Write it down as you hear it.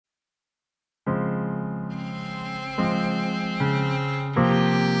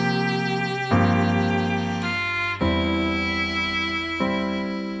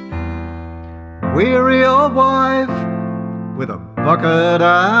weary old wife with a bucket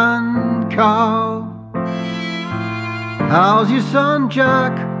and cow. How's your son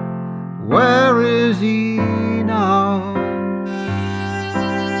Jack? Where is he now?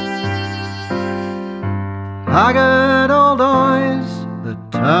 Haggard old eyes that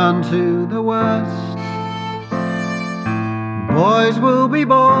turn to the west. Boys will be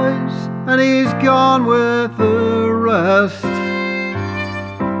boys, and he's gone with the rest.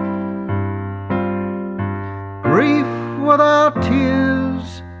 Grief without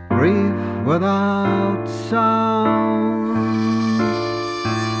tears, grief without sound.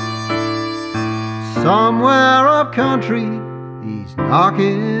 Somewhere up country he's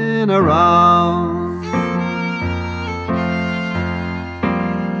knocking around.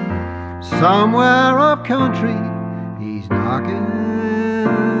 Somewhere up country he's knocking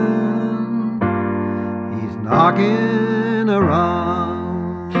around.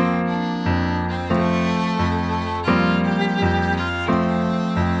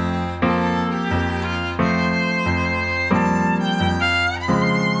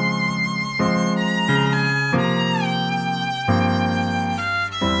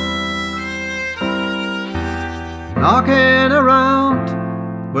 Knocking around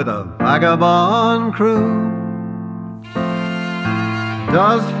with a vagabond crew,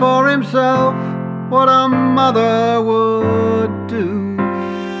 does for himself what a mother would do.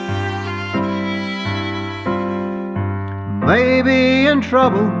 Maybe in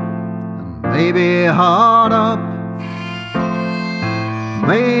trouble and maybe hard up,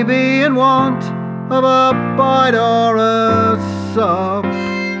 maybe in want of a bite or a sup.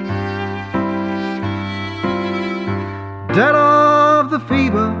 Dead of the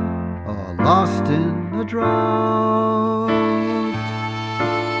fever or lost in the drought.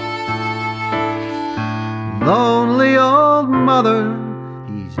 Lonely old mother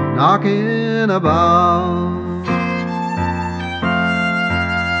he's knocking about.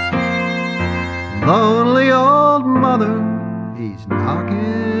 Lonely old mother he's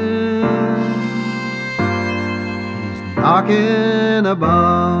knocking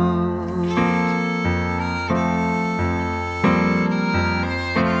about.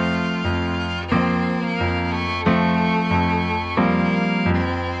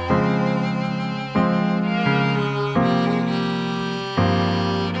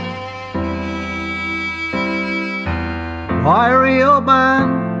 Wiry old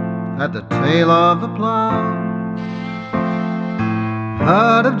man at the tail of the plough.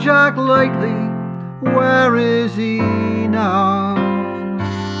 Heard of Jack lately, where is he now?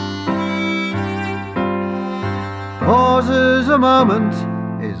 Pauses a moment,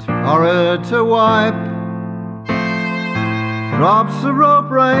 his forehead to wipe, drops the rope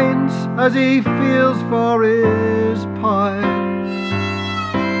reins as he feels for his pipe.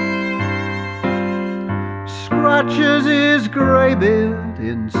 Scratches his grey beard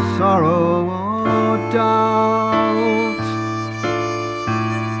in sorrow or doubt.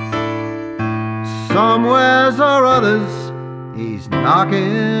 Somewheres or others he's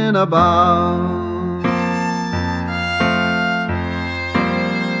knocking about.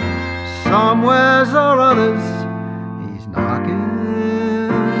 Somewheres or others he's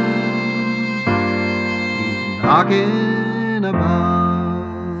knocking about.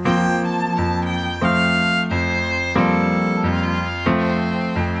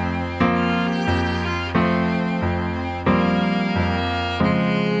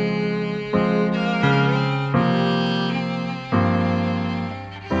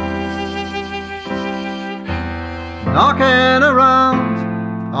 Knocking around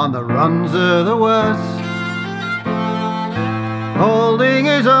on the runs of the west, holding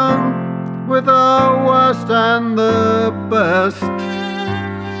his own with the worst and the best,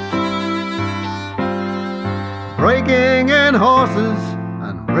 breaking in horses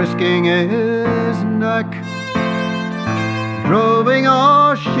and risking his neck, droving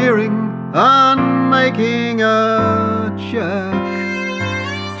or shearing and making a check.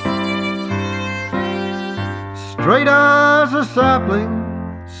 Straight as a sapling,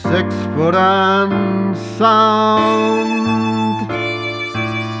 6 foot and sound.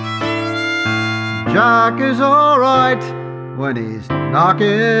 Jack is alright when he's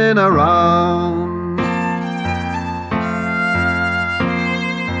knocking around.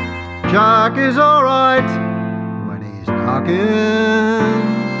 Jack is alright when he's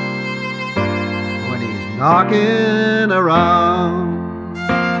knocking around.